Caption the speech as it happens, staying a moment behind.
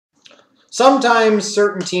Sometimes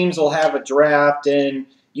certain teams will have a draft and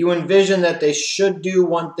you envision that they should do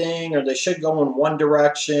one thing or they should go in one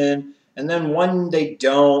direction, and then when they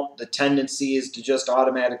don't, the tendency is to just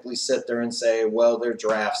automatically sit there and say, well, their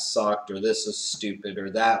draft sucked, or this is stupid, or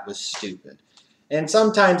that was stupid. And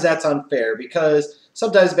sometimes that's unfair because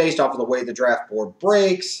sometimes based off of the way the draft board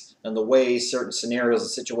breaks and the way certain scenarios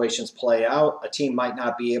and situations play out, a team might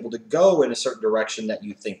not be able to go in a certain direction that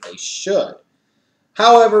you think they should.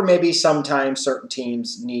 However, maybe sometimes certain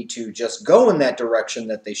teams need to just go in that direction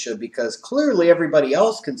that they should because clearly everybody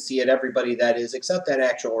else can see it, everybody that is, except that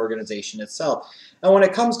actual organization itself. And when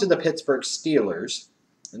it comes to the Pittsburgh Steelers,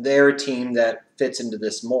 they're a team that fits into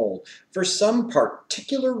this mold. For some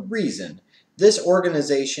particular reason, this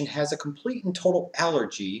organization has a complete and total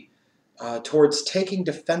allergy towards taking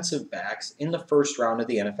defensive backs in the first round of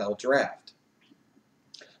the NFL draft.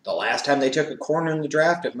 The last time they took a corner in the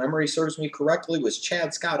draft, if memory serves me correctly, was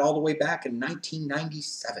Chad Scott all the way back in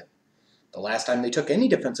 1997. The last time they took any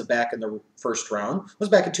defensive back in the first round was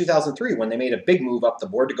back in 2003 when they made a big move up the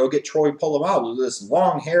board to go get Troy Polamalu, this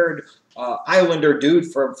long-haired Islander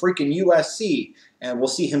dude from freaking USC, and we'll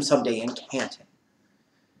see him someday in Canton.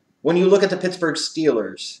 When you look at the Pittsburgh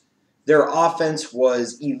Steelers, their offense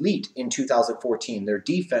was elite in 2014. Their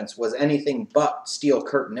defense was anything but steel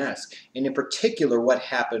curtain-esque. And in particular, what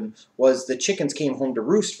happened was the chickens came home to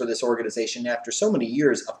roost for this organization after so many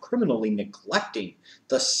years of criminally neglecting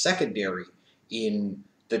the secondary in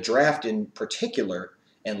the draft in particular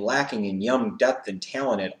and lacking in young depth and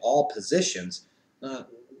talent at all positions. The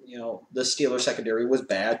Steelers secondary was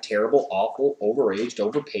bad, terrible, awful, overaged,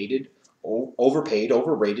 overpaid,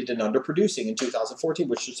 overrated, and underproducing in 2014,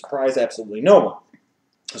 which should surprise absolutely no one.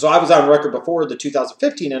 So I was on record before the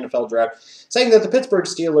 2015 NFL draft saying that the Pittsburgh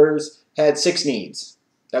Steelers had 6 needs.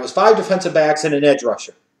 That was 5 defensive backs and an edge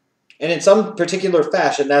rusher. And in some particular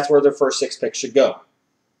fashion, that's where their first 6 picks should go.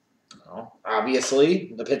 Well,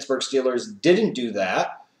 obviously, the Pittsburgh Steelers didn't do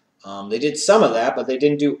that. They did some of that, but they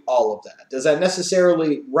didn't do all of that. Does that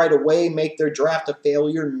necessarily right away make their draft a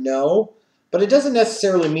failure? No. But it doesn't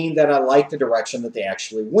necessarily mean that I like the direction that they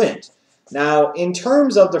actually went. Now, in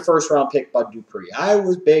terms of the first-round pick, Bud Dupree, I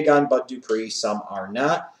was big on Bud Dupree. Some are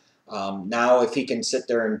not. Now, if he can sit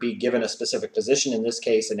there and be given a specific position, in this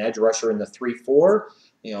case, an edge rusher in the 3-4,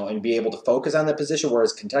 and be able to focus on that position,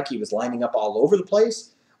 whereas Kentucky was lining up all over the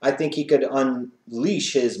place, I think he could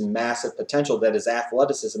unleash his massive potential that his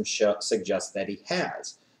athleticism suggests that he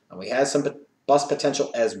has. Now, he has some bust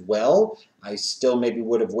potential as well. I still maybe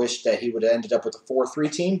would have wished that he would have ended up with a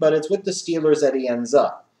 4-3 team, but it's with the Steelers that he ends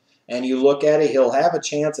up. And you look at it, he'll have a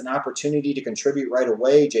chance, an opportunity to contribute right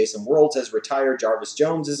away. Jason Worlds has retired. Jarvis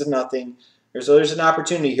Jones is a nothing. So there's an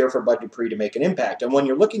opportunity here for Bud Dupree to make an impact. And when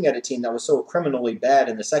you're looking at a team that was so criminally bad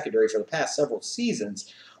in the secondary for the past several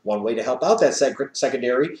seasons, one way to help out that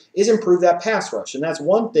secondary is improve that pass rush. And that's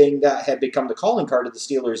one thing that had become the calling card of the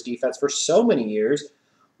Steelers' defense for so many years,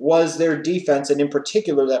 was their defense, and in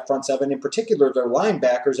particular that front seven, in particular their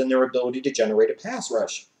linebackers and their ability to generate a pass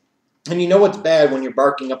rush. And you know what's bad when you're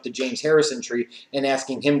barking up the James Harrison tree and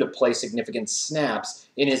asking him to play significant snaps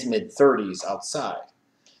in his mid-30s outside.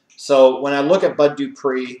 So when I look at Bud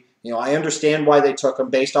Dupree, I understand why they took him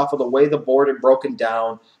based off of the way the board had broken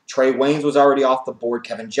down. Trey Waynes was already off the board.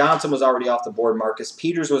 Kevin Johnson was already off the board. Marcus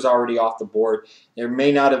Peters was already off the board. There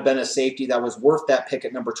may not have been a safety that was worth that pick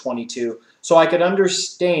at number 22. So I could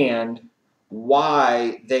understand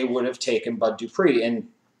why they would have taken Bud Dupree. In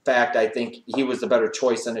fact, I think he was the better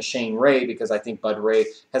choice than a Shane Ray because I think Bud Ray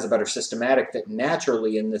has a better systematic fit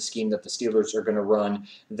naturally in the scheme that the Steelers are going to run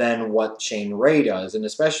than what Shane Ray does, and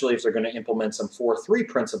especially if they're going to implement some 4-3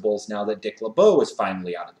 principles now that Dick LeBeau is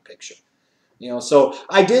finally out of the picture. So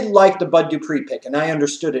I did like the Bud Dupree pick, and I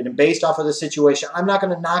understood it. And based off of the situation, I'm not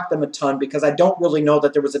going to knock them a ton because I don't really know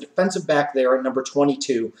that there was a defensive back there at number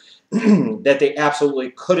 22 that they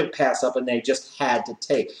absolutely couldn't pass up and they just had to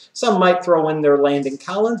take. Some might throw in their Landon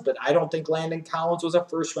Collins, but I don't think Landon Collins was a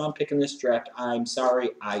first-round pick in this draft. I'm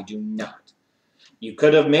sorry, I do not. You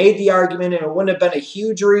could have made the argument, and it wouldn't have been a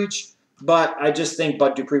huge reach, but I just think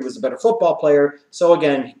Bud Dupree was a better football player. So,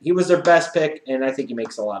 again, he was their best pick, and I think he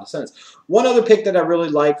makes a lot of sense. One other pick that I really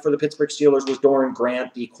liked for the Pittsburgh Steelers was Doran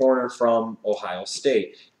Grant, the corner from Ohio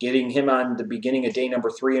State. Getting him on the beginning of day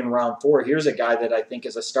number 3 in round 4. Here's a guy that I think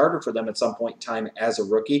is a starter for them at some point in time as a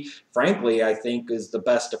rookie. Frankly, I think is the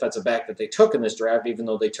best defensive back that they took in this draft, even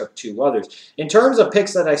though they took 2 others. In terms of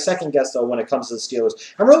picks that I second-guess, though, when it comes to the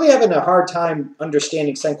Steelers, I'm really having a hard time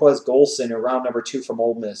understanding Senquez Golson in round number 2 from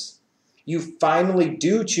Ole Miss. You finally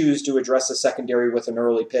do choose to address the secondary with an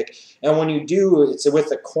early pick. And when you do, it's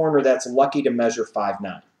with a corner that's lucky to measure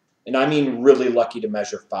 5'9". And I mean really lucky to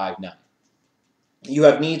measure 5'9". You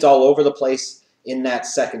have needs all over the place in that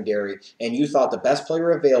secondary, and you thought the best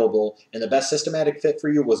player available and the best systematic fit for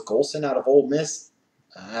you was Golson out of Ole Miss.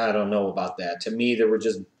 I don't know about that. To me, there were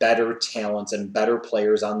just better talents and better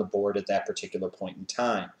players on the board at that particular point in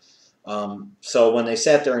time. So when they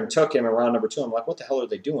sat there and took him in round number 2, I'm like, what the hell are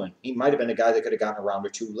they doing? He might have been a guy that could have gotten a round or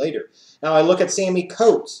 2 later. Now I look at Sammie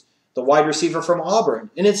Coates, the wide receiver from Auburn,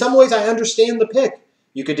 and in some ways I understand the pick.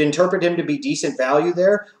 You could interpret him to be decent value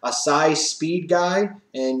there, a size speed guy,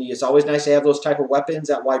 and it's always nice to have those type of weapons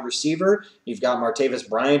at wide receiver. You've got Martavis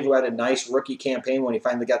Bryant, who had a nice rookie campaign when he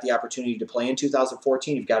finally got the opportunity to play in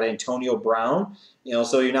 2014. You've got Antonio Brown.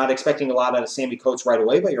 So you're not expecting a lot out of Sammie Coates right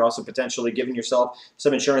away, but you're also potentially giving yourself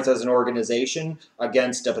some insurance as an organization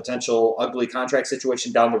against a potential ugly contract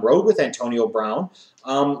situation down the road with Antonio Brown.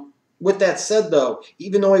 With that said, though,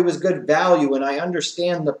 even though he was good value and I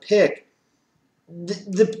understand the pick,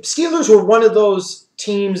 the Steelers were one of those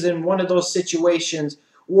teams in one of those situations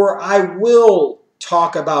where I will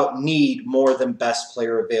talk about need more than best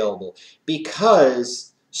player available,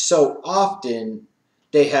 because so often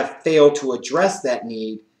they have failed to address that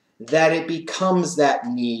need that it becomes that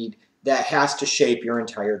need that has to shape your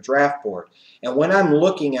entire draft board. And when I'm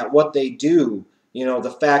looking at what they do,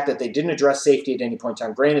 the fact that they didn't address safety at any point in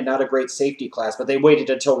time, granted not a great safety class, but they waited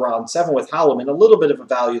until round 7 with Holliman, a little bit of a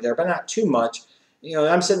value there, but not too much.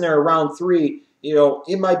 I'm sitting there around 3,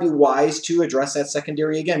 it might be wise to address that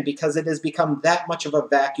secondary again, because it has become that much of a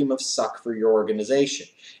vacuum of suck for your organization.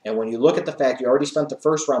 And when you look at the fact you already spent the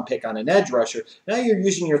first-round pick on an edge rusher, now you're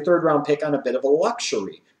using your third-round pick on a bit of a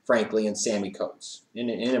luxury, frankly, in Sammie Coates.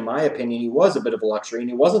 And in my opinion, he was a bit of a luxury, and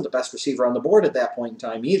he wasn't the best receiver on the board at that point in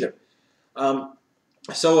time either.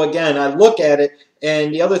 So again, I look at it,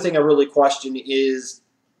 and the other thing I really question is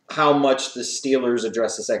how much the Steelers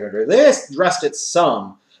address the secondary. They addressed it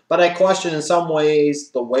some, but I question in some ways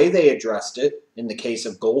the way they addressed it in the case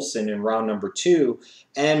of Golson in round number 2,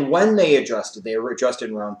 and when they addressed it. They were addressed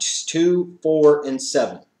in round 2, 4, and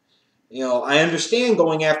 7. I understand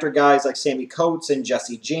going after guys like Sammie Coates and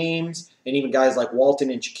Jesse James, and even guys like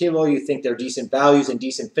Walton and Chickillo. You think they're decent values and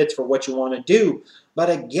decent fits for what you want to do. But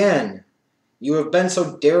again, you have been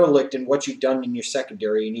so derelict in what you've done in your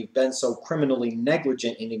secondary, and you've been so criminally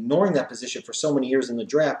negligent in ignoring that position for so many years in the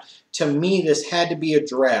draft. To me, this had to be a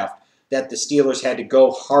draft that the Steelers had to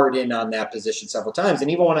go hard in on that position several times.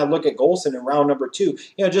 And even when I look at Golson in round number 2,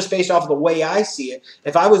 just based off of the way I see it,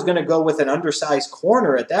 if I was going to go with an undersized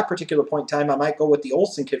corner at that particular point in time, I might go with the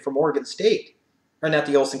Olsen kid from Oregon State. Or not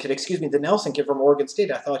the Olsen kid, the Nelson kid from Oregon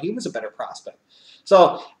State. I thought he was a better prospect.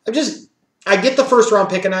 So I get the first-round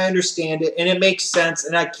pick, and I understand it, and it makes sense,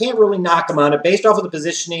 and I can't really knock them on it based off of the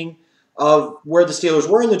positioning of where the Steelers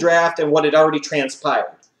were in the draft and what had already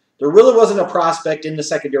transpired. There really wasn't a prospect in the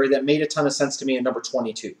secondary that made a ton of sense to me in number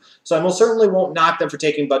 22. So I most certainly won't knock them for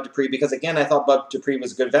taking Bud Dupree, because, again, I thought Bud Dupree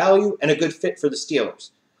was a good value and a good fit for the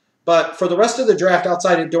Steelers. But for the rest of the draft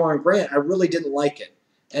outside of Doran Grant, I really didn't like it,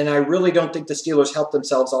 and I really don't think the Steelers helped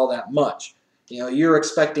themselves all that much. You're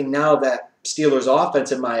expecting now that Steelers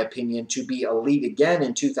offense, in my opinion, to be elite again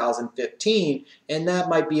in 2015, and that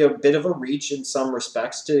might be a bit of a reach in some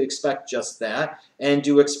respects to expect just that, and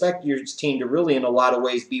to expect your team to really, in a lot of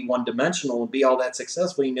ways, be one-dimensional and be all that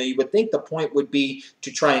successful. You would think the point would be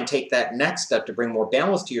to try and take that next step to bring more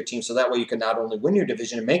balance to your team, so that way you can not only win your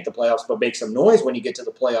division and make the playoffs, but make some noise when you get to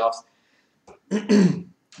the playoffs.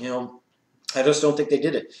 I just don't think they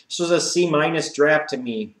did it. This was a C- draft to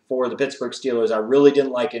me for the Pittsburgh Steelers. I really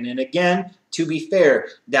didn't like it. And again, to be fair,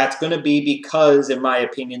 that's going to be because, in my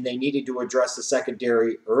opinion, they needed to address the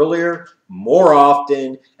secondary earlier, more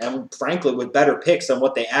often, and frankly with better picks than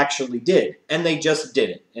what they actually did. And they just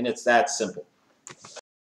didn't. And it's that simple.